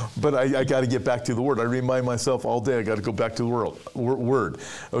 but I got to get back to the Word. I remind myself all day, I got to go back to the Word.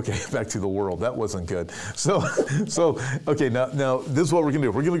 Okay, back to the world. That wasn't good. So okay, now this is what we're going to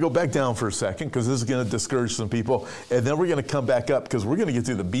do. We're going to go back down for a second because this is going to discourage some people, and then we're going to come back up because we're going to get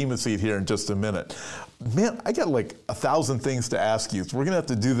through the Bema seat here in just a minute. Man, I got like 1,000 things to ask you, so we're going to have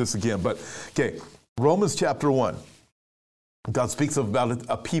to do this again. But, okay, Romans chapter 1. God speaks about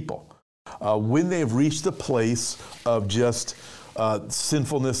a people. When they've reached a place of just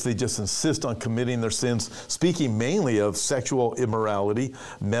sinfulness, they just insist on committing their sins, speaking mainly of sexual immorality,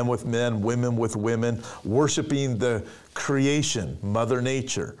 men with men, women with women, worshiping the creation, Mother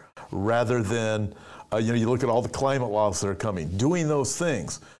Nature, rather than, you look at all the climate laws that are coming, doing those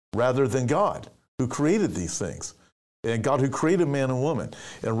things rather than God who created these things. And God who created man and woman.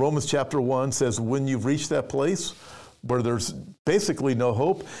 And Romans chapter 1 says, when you've reached that place where there's basically no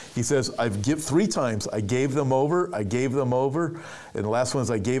hope, he says, three times, I gave them over. And the last one is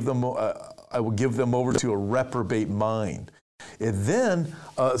I will give them over to a reprobate mind. And then,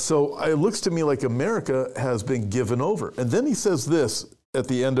 so it looks to me like America has been given over. And then he says this at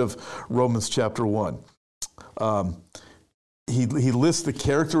the end of Romans chapter 1. He lists the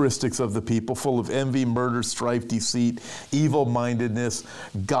characteristics of the people, full of envy, murder, strife, deceit, evil-mindedness,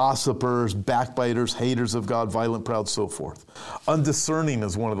 gossipers, backbiters, haters of God, violent, proud, so forth. Undiscerning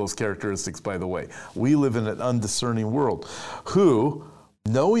is one of those characteristics, by the way. We live in an undiscerning world, who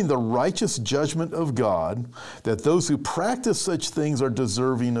knowing the righteous judgment of God, that those who practice such things are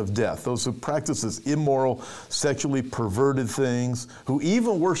deserving of death. Those who practice this immoral, sexually perverted things, who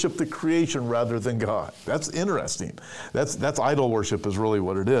even worship the creation rather than God. That's interesting. That's idol worship is really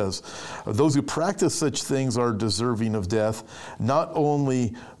what it is. Those who practice such things are deserving of death. Not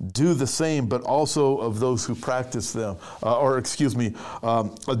only do the same, but also of those who practice them, also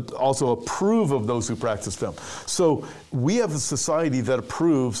approve of those who practice them. So we have a society that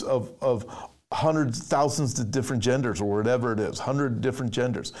approves of hundreds, thousands of different genders, or whatever it is, 100 different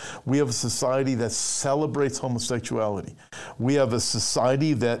genders. We have a society that celebrates homosexuality. We have a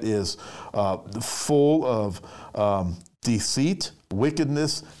society that is full of deceit,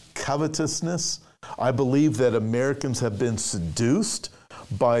 wickedness, covetousness. I believe that Americans have been seduced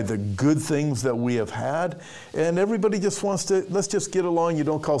by the good things that we have had, and everybody just wants to, let's just get along. You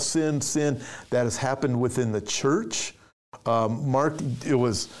don't call sin, sin. That has happened within the church. Mark, it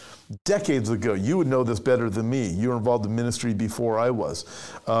was decades ago. You would know this better than me. You were involved in ministry before I was.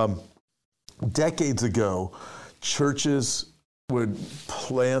 Decades ago, churches would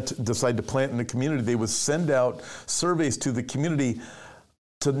decide to plant in the community. They would send out surveys to the community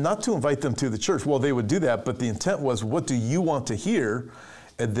not to invite them to the church. Well, they would do that, but the intent was, what do you want to hear?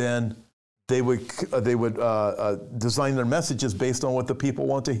 And then they would design their messages based on what the people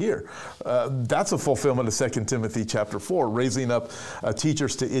want to hear. That's a fulfillment of 2 Timothy chapter 4, raising up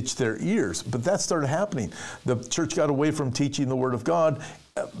teachers to itch their ears. But that started happening. The church got away from teaching the Word of God.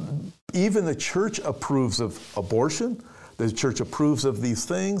 Even the church approves of abortion. The church approves of these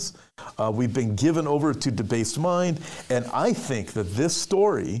things. We've been given over to debased mind. And I think that this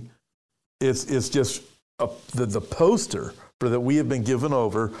story is just the poster for that we have been given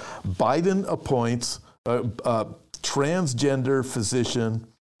over. Biden appoints transgender physician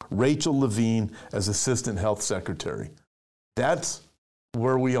Rachel Levine as Assistant Health Secretary. That's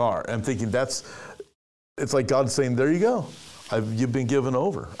where we are. I'm thinking it's like God saying, there you go. You've been given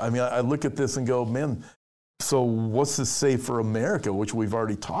over. I mean, I look at this and go, man, so what's this say for America, which we've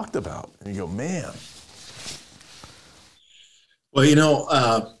already talked about? And you go, man. Well,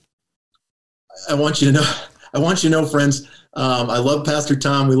 I want you to know, friends, I love Pastor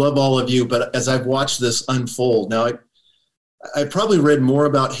Tom. We love all of you. But as I've watched this unfold, now I probably read more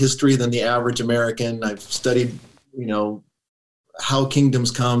about history than the average American. I've studied, how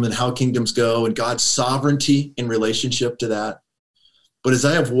kingdoms come and how kingdoms go and God's sovereignty in relationship to that. But as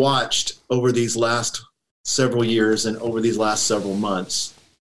I have watched over these last several years and over these last several months,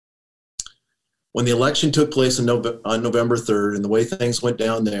 when the election took place on November 3rd and the way things went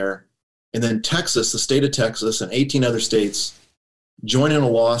down there, and then Texas, the state of Texas, and 18 other states join in a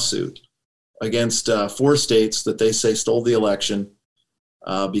lawsuit against 4 states that they say stole the election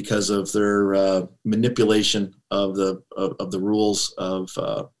because of their manipulation of the rules of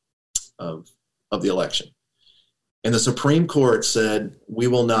the election. And the Supreme Court said, we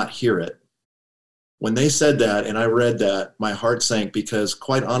will not hear it. When they said that, and I read that, my heart sank, because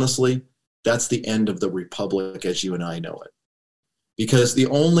quite honestly, that's the end of the republic as you and I know it. Because the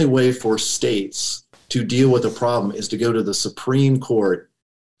only way for states to deal with a problem is to go to the Supreme Court,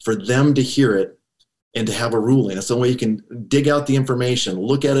 for them to hear it and to have a ruling. That's the only way you can dig out the information,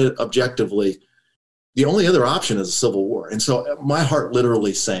 look at it objectively. The only other option is a civil war. And so my heart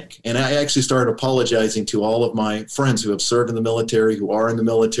literally sank. And I actually started apologizing to all of my friends who have served in the military, who are in the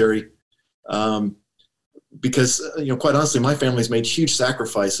military, because, quite honestly, my family's made huge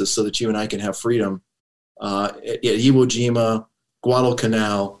sacrifices so that you and I can have freedom at Iwo Jima,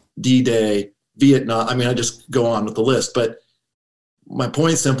 Guadalcanal, D-Day, Vietnam. I mean, I just go on with the list. But my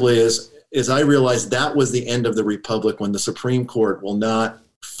point simply is I realized that was the end of the republic, when the Supreme Court will not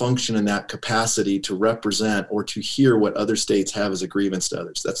function in that capacity to represent or to hear what other states have as a grievance to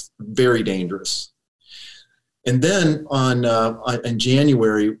others. That's very dangerous. And then on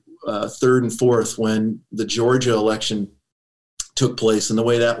January 3rd and 4th, when the Georgia election took place and the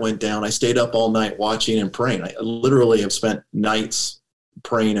way that went down, I stayed up all night watching and praying. I literally have spent nights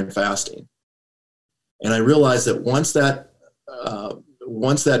praying and fasting. And I realized that once that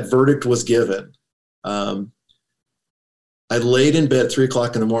verdict was given, I laid in bed at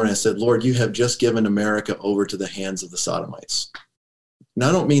 3:00 in the morning. I said, Lord, you have just given America over to the hands of the Sodomites. Now,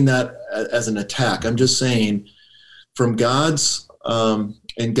 I don't mean that as an attack. I'm just saying, from God's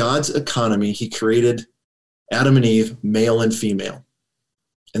in God's economy, he created Adam and Eve, male and female.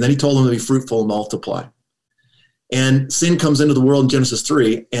 And then he told them to be fruitful and multiply. And sin comes into the world in Genesis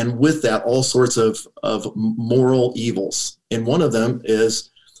 3, and with that, all sorts of moral evils. And one of them is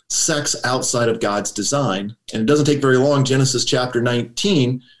sex outside of God's design. And it doesn't take very long, Genesis chapter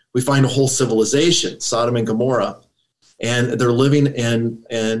 19, we find a whole civilization, Sodom and Gomorrah. and they're living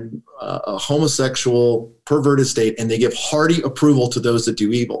in a homosexual, perverted state, and they give hearty approval to those that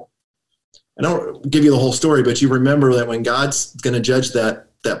do evil. I don't give you the whole story, but you remember that when God's going to judge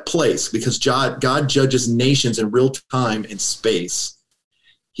that place, because God judges nations in real time in space.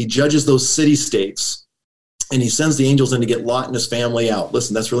 He judges those city-states, and he sends the angels in to get Lot and his family out.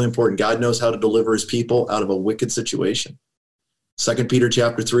 Listen, that's really important. God knows how to deliver his people out of a wicked situation. 2 Peter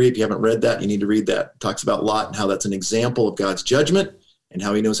chapter 3, if you haven't read that, you need to read that. It talks about Lot and how that's an example of God's judgment and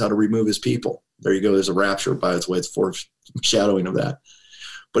how he knows how to remove his people. There you go. There's a rapture by its way. It's foreshadowing of that.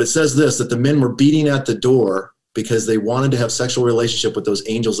 But it says this, that the men were beating at the door because they wanted to have sexual relationship with those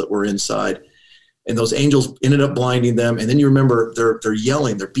angels that were inside. And those angels ended up blinding them. And then you remember they're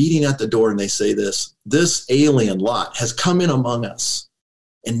yelling, they're beating at the door, and they say this alien Lot has come in among us.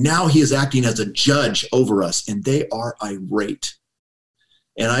 And now he is acting as a judge over us, and they are irate.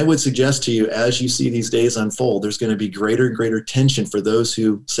 And I would suggest to you, as you see these days unfold, there's going to be greater and greater tension for those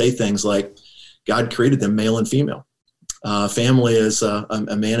who say things like, God created them male and female. Family is a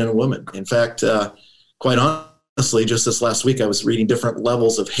man and a woman. In fact, quite honestly, just this last week, I was reading different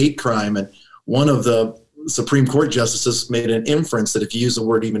levels of hate crime, and one of the Supreme Court justices made an inference that if you use the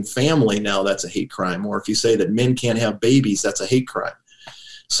word even family now, that's a hate crime. Or if you say that men can't have babies, that's a hate crime.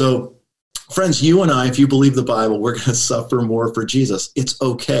 So, friends, you and I, if you believe the Bible, we're going to suffer more for Jesus. It's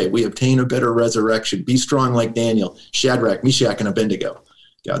okay. We obtain a better resurrection. Be strong like Daniel, Shadrach, Meshach, and Abednego.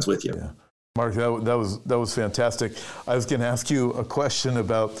 God's with you. Yeah. Mark, that was fantastic. I was going to ask you a question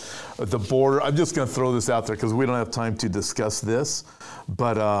about the border. I'm just going to throw this out there because we don't have time to discuss this,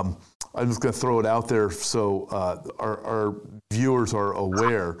 but I'm just going to throw it out there so our viewers are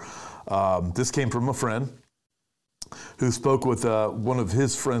aware. This came from a friend who spoke with one of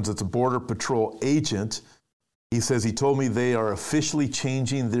his friends that's a Border Patrol agent. He says he told me they are officially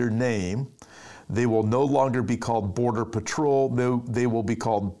changing their name. They will no longer be called Border Patrol. They will be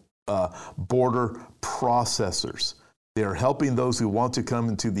called border processors. They are helping those who want to come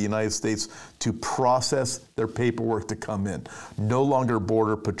into the United States to process their paperwork to come in. No longer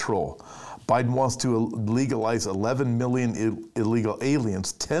Border Patrol. Biden wants to legalize 11 million illegal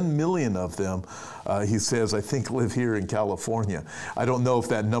aliens. 10 million of them, he says, I think live here in California. I don't know if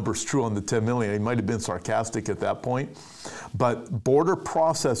that number's true on the 10 million. He might have been sarcastic at that point. But border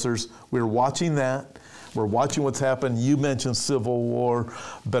processors, we're watching that. We're watching what's happened. You mentioned civil war,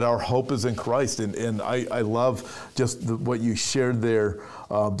 but our hope is in Christ. And I love just what you shared there.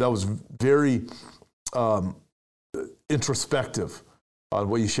 That was very introspective on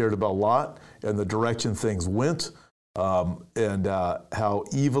what you shared about Lot and the direction things went and how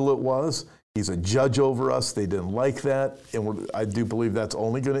evil it was. He's a judge over us. They didn't like that. And I do believe that's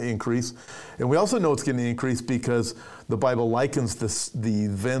only going to increase. And we also know it's going to increase because the Bible likens the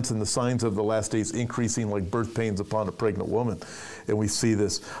events and the signs of the last days increasing like birth pains upon a pregnant woman. And we see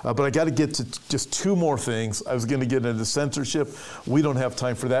this. But I got to get to just two more things. I was going to get into censorship. We don't have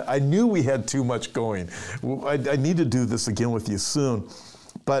time for that. I knew we had too much going. I need to do this again with you soon.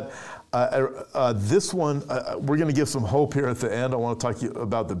 But this one, we're going to give some hope here at the end. I want to talk to you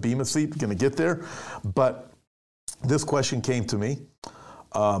about the Bema seat. Going to get there. But this question came to me.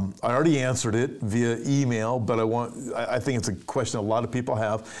 I already answered it via email, but I think it's a question a lot of people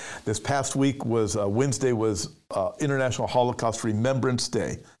have. This past week was, Wednesday was International Holocaust Remembrance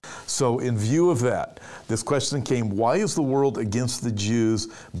Day. So in view of that, this question came, why is the world against the Jews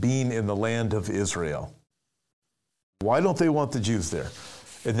being in the land of Israel? Why don't they want the Jews there?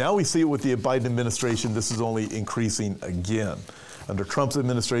 And now we see it with the Biden administration. This is only increasing again. Under Trump's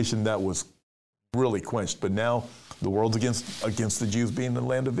administration, that was really quenched. But now the world's against the Jews being in the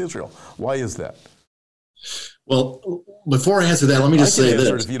land of Israel. Why is that? Well, before I answer that, let me just say this. I can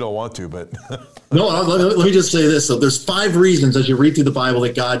answer it if you don't want to, but... No, let me just say this. So there's 5 reasons as you read through the Bible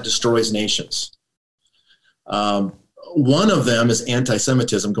that God destroys nations. One of them is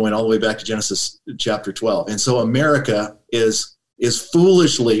anti-Semitism, going all the way back to Genesis chapter 12. And so America is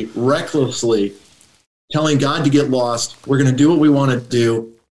foolishly, recklessly telling God to get lost. We're going to do what we want to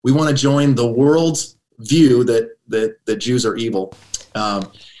do. We want to join the world's view that Jews are evil.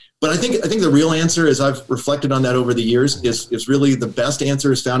 But I think the real answer, as I've reflected on that over the years, is really the best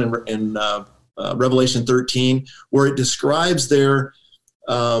answer is found in Revelation 13, where it describes their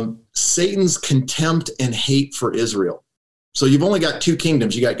Satan's contempt and hate for Israel. So you've only got 2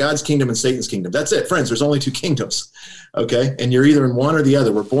 kingdoms. You got God's kingdom and Satan's kingdom. That's it, friends. There's only 2 kingdoms, okay? And you're either in one or the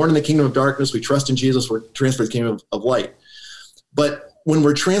other. We're born in the kingdom of darkness. We trust in Jesus. We're transferred to the kingdom of light. But when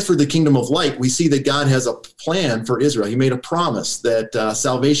we're transferred to the kingdom of light, we see that God has a plan for Israel. He made a promise that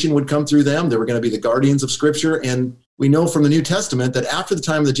salvation would come through them. They were going to be the guardians of Scripture. And we know from the New Testament that after the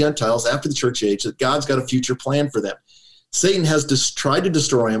time of the Gentiles, after the church age, that God's got a future plan for them. Satan has tried to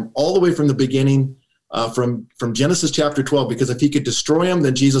destroy him all the way from the beginning, from Genesis chapter 12, because if he could destroy him,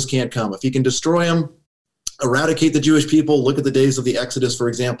 then Jesus can't come. If he can destroy him, eradicate the Jewish people, look at the days of the Exodus, for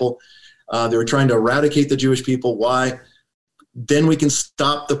example. They were trying to eradicate the Jewish people. Why? Then we can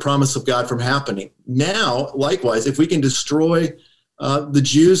stop the promise of God from happening. Now, likewise, if we can destroy the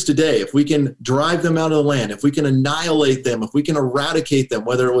Jews today, if we can drive them out of the land, if we can annihilate them, if we can eradicate them,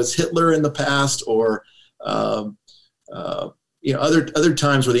 whether it was Hitler in the past or other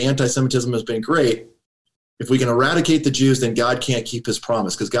times where the anti-Semitism has been great, if we can eradicate the Jews, then God can't keep his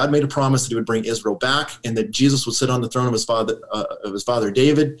promise, because God made a promise that he would bring Israel back and that Jesus would sit on the throne of his father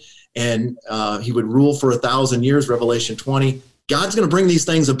David, and he would rule for 1,000 years, Revelation 20. God's going to bring these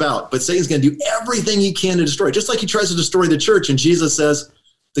things about, but Satan's going to do everything he can to destroy it, just like he tries to destroy the church. And Jesus says,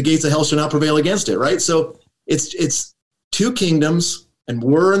 the gates of hell shall not prevail against it, right? So it's two kingdoms, and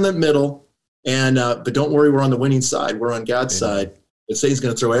we're in the middle. And but don't worry, we're on the winning side. We're on God's side. And Satan's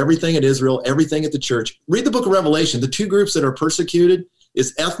going to throw everything at Israel, everything at the church. Read the book of Revelation. The two groups that are persecuted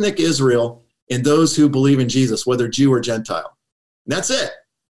is ethnic Israel and those who believe in Jesus, whether Jew or Gentile. And that's it.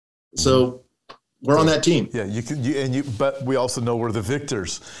 So we're on that team. Yeah, but we also know we're the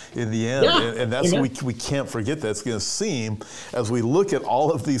victors in the end, and that's we can't forget that. It's going to seem, as we look at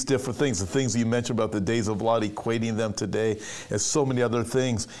all of these different things, the things you mentioned about the days of Lot, equating them today, and so many other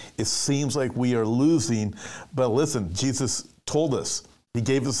things, it seems like we are losing. But listen, Jesus told us, he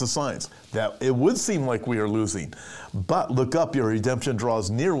gave us the signs that it would seem like we are losing. But look up, your redemption draws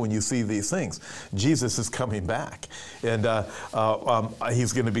near when you see these things. Jesus is coming back, and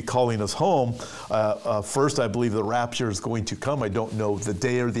he's going to be calling us home. First, I believe the rapture is going to come. I don't know the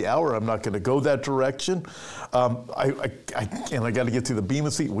day or the hour. I'm not going to go that direction. I got to get to the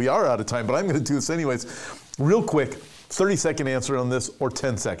Bema seat. We are out of time, but I'm going to do this anyways. Real quick, 30-second answer on this, or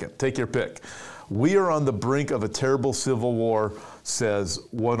 10-second. Take your pick. We are on the brink of a terrible civil war, says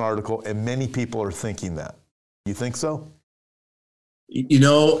one article, and many people are thinking that. You think so? You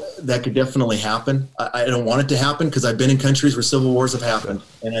know, that could definitely happen. I don't want it to happen, because I've been in countries where civil wars have happened,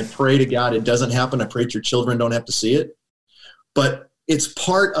 and I pray to God it doesn't happen. I pray that your children don't have to see it. But it's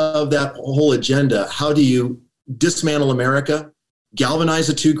part of that whole agenda. How do you dismantle America, galvanize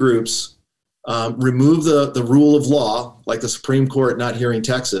the two groups, remove the rule of law, like the Supreme Court not hearing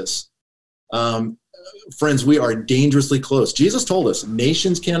Texas? Friends, we are dangerously close. Jesus told us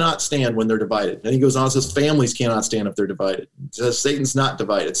nations cannot stand when they're divided. Then he goes on and says families cannot stand if they're divided. He says Satan's not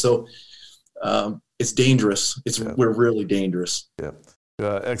divided. So it's dangerous. We're really dangerous. Yeah.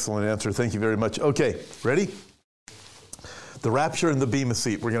 Excellent answer. Thank you very much. Okay, ready? The rapture and the Bema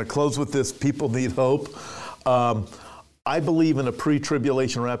seat. We're going to close with this. People need hope. I believe in a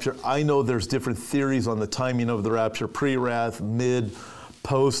pre-tribulation rapture. I know there's different theories on the timing of the rapture, pre-wrath, mid,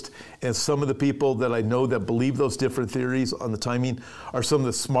 post, and some of the people that I know that believe those different theories on the timing are some of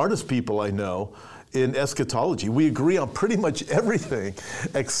the smartest people I know in eschatology. We agree on pretty much everything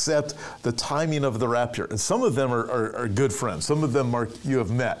except the timing of the rapture. And some of them are good friends. Some of them, Mark, you have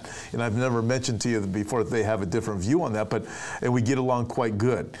met. And I've never mentioned to you before that they have a different view on that, and we get along quite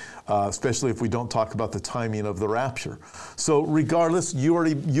good, especially if we don't talk about the timing of the rapture. So regardless, you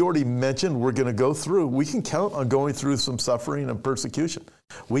already mentioned we're going to go through. We can count on going through some suffering and persecution.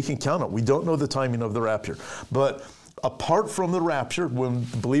 We can count on it. We don't know the timing of the rapture. But apart from the rapture, when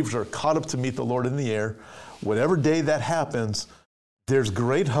the believers are caught up to meet the Lord in the air, whatever day that happens, there's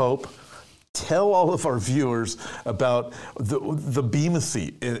great hope. Tell all of our viewers about the Bema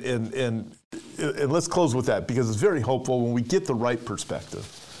seat, and let's close with that, because it's very hopeful when we get the right perspective.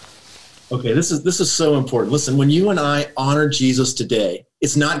 Okay, this is so important. Listen, when you and I honor Jesus today,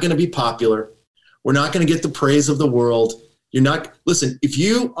 it's not going to be popular. We're not going to get the praise of the world. Listen, if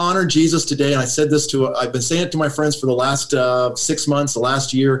you honor Jesus today, and I've been saying it to my friends for the last 6 months, the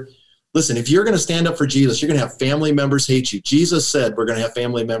last year. Listen, if you're going to stand up for Jesus, you're going to have family members hate you. Jesus said we're going to have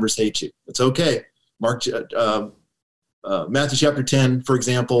family members hate you. It's okay. Matthew chapter 10, for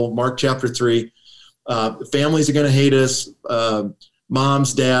example, Mark chapter 3. Families are going to hate us,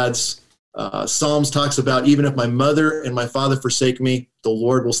 moms, dads. Psalms talks about, even if my mother and my father forsake me, the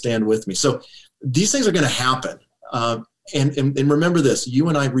Lord will stand with me. So these things are going to happen. And remember this, you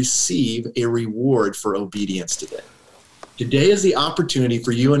and I receive a reward for obedience today. Today is the opportunity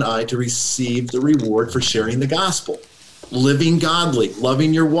for you and I to receive the reward for sharing the gospel, living godly,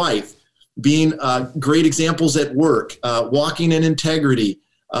 loving your wife, being great examples at work, walking in integrity,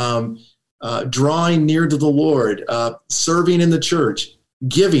 drawing near to the Lord, serving in the church,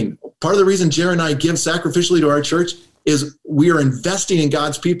 giving. Part of the reason Jared and I give sacrificially to our church is we are investing in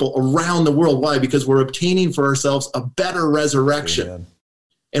God's people around the world. Why? Because we're obtaining for ourselves a better resurrection. Amen.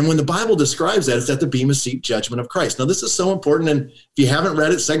 And when the Bible describes that, it's at the Bema Seat judgment of Christ. Now, this is so important. And if you haven't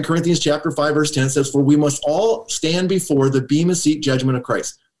read it, 2 Corinthians chapter 5, verse 10 says, for we must all stand before the Bema Seat judgment of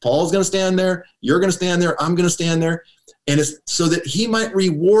Christ. Paul's going to stand there. You're going to stand there. I'm going to stand there. And it's so that he might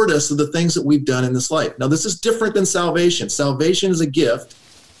reward us of the things that we've done in this life. Now, this is different than salvation. Salvation is a gift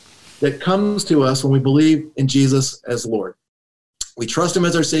that comes to us when we believe in Jesus as Lord. We trust him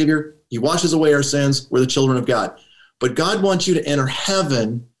as our Savior. He washes away our sins. We're the children of God. But God wants you to enter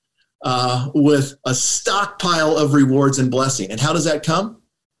heaven with a stockpile of rewards and blessing. And how does that come?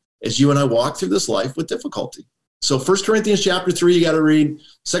 As you and I walk through this life with difficulty. So 1 Corinthians chapter 3, you got to read.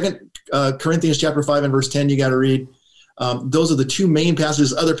 2 Corinthians chapter 5 and verse 10, you got to read. Those are the two main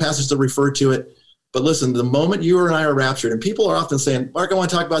passages, other passages that refer to it. But listen, the moment you and I are raptured, and people are often saying, Mark, I want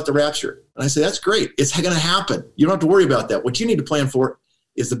to talk about the rapture. And I say, that's great. It's going to happen. You don't have to worry about that. What you need to plan for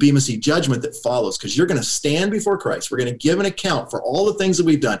is the Bema Seat judgment that follows, because you're going to stand before Christ. We're going to give an account for all the things that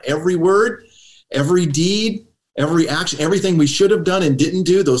we've done, every word, every deed, every action, everything we should have done and didn't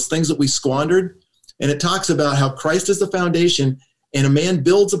do, those things that we squandered. And it talks about how Christ is the foundation, and a man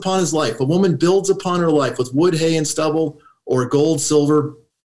builds upon his life. A woman builds upon her life with wood, hay, and stubble, or gold, silver,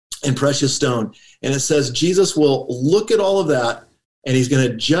 and precious stone. And it says Jesus will look at all of that, and he's going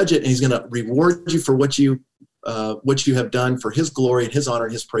to judge it, and he's going to reward you for what you have done for his glory and his honor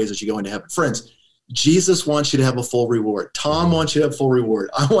and his praise as you go into heaven. Friends, Jesus wants you to have a full reward. Tom wants you to have a full reward.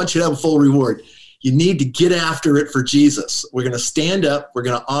 I want you to have a full reward. You need to get after it for Jesus. We're going to stand up. We're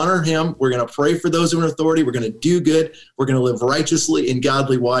going to honor him. We're going to pray for those who are in authority. We're going to do good. We're going to live righteously in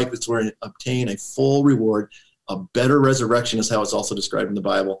godly life. It's where we obtain a full reward. A better resurrection is how it's also described in the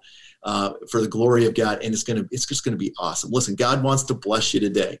Bible, for the glory of God. And it's just going to be awesome. Listen, God wants to bless you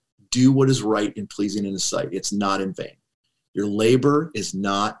today. Do what is right and pleasing in his sight. It's not in vain. Your labor is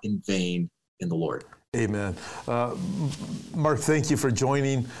not in vain in the Lord. Amen. Mark, thank you for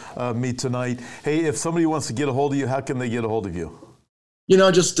joining me tonight. Hey, if somebody wants to get a hold of you, how can they get a hold of you?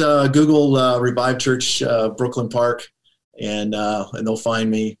 Just Google Revive Church, Brooklyn Park, and they'll find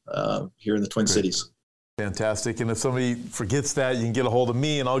me here in the Twin Cities. Fantastic. And if somebody forgets that, you can get a hold of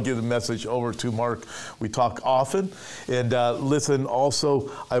me and I'll give the message over to Mark. We talk often. And listen,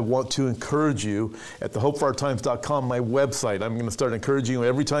 also, I want to encourage you at the hopeforourtimes.com, my website. I'm going to start encouraging you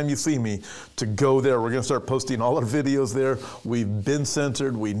every time you see me to go there. We're going to start posting all our videos there. We've been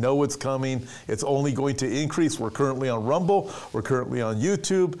censored. We know it's coming. It's only going to increase. We're currently on Rumble. We're currently on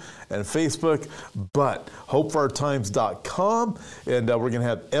YouTube and Facebook. But hopeforourtimes.com, and we're going to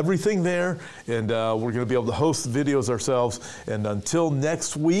have everything there. And we're going to be able to host videos ourselves. And until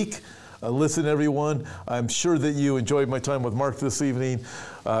next week, listen, everyone, I'm sure that you enjoyed my time with Mark this evening.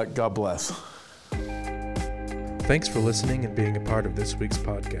 God bless. Thanks for listening and being a part of this week's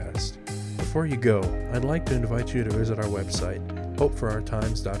podcast. Before you go, I'd like to invite you to visit our website,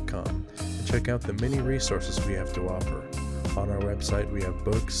 hopeforourtimes.com, and check out the many resources we have to offer. On our website, we have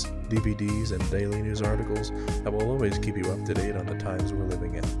books, DVDs, and daily news articles that will always keep you up to date on the times we're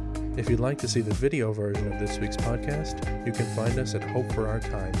living in. If you'd like to see the video version of this week's podcast, you can find us at Hope for Our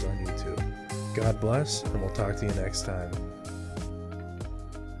Times on YouTube. God bless, and we'll talk to you next time.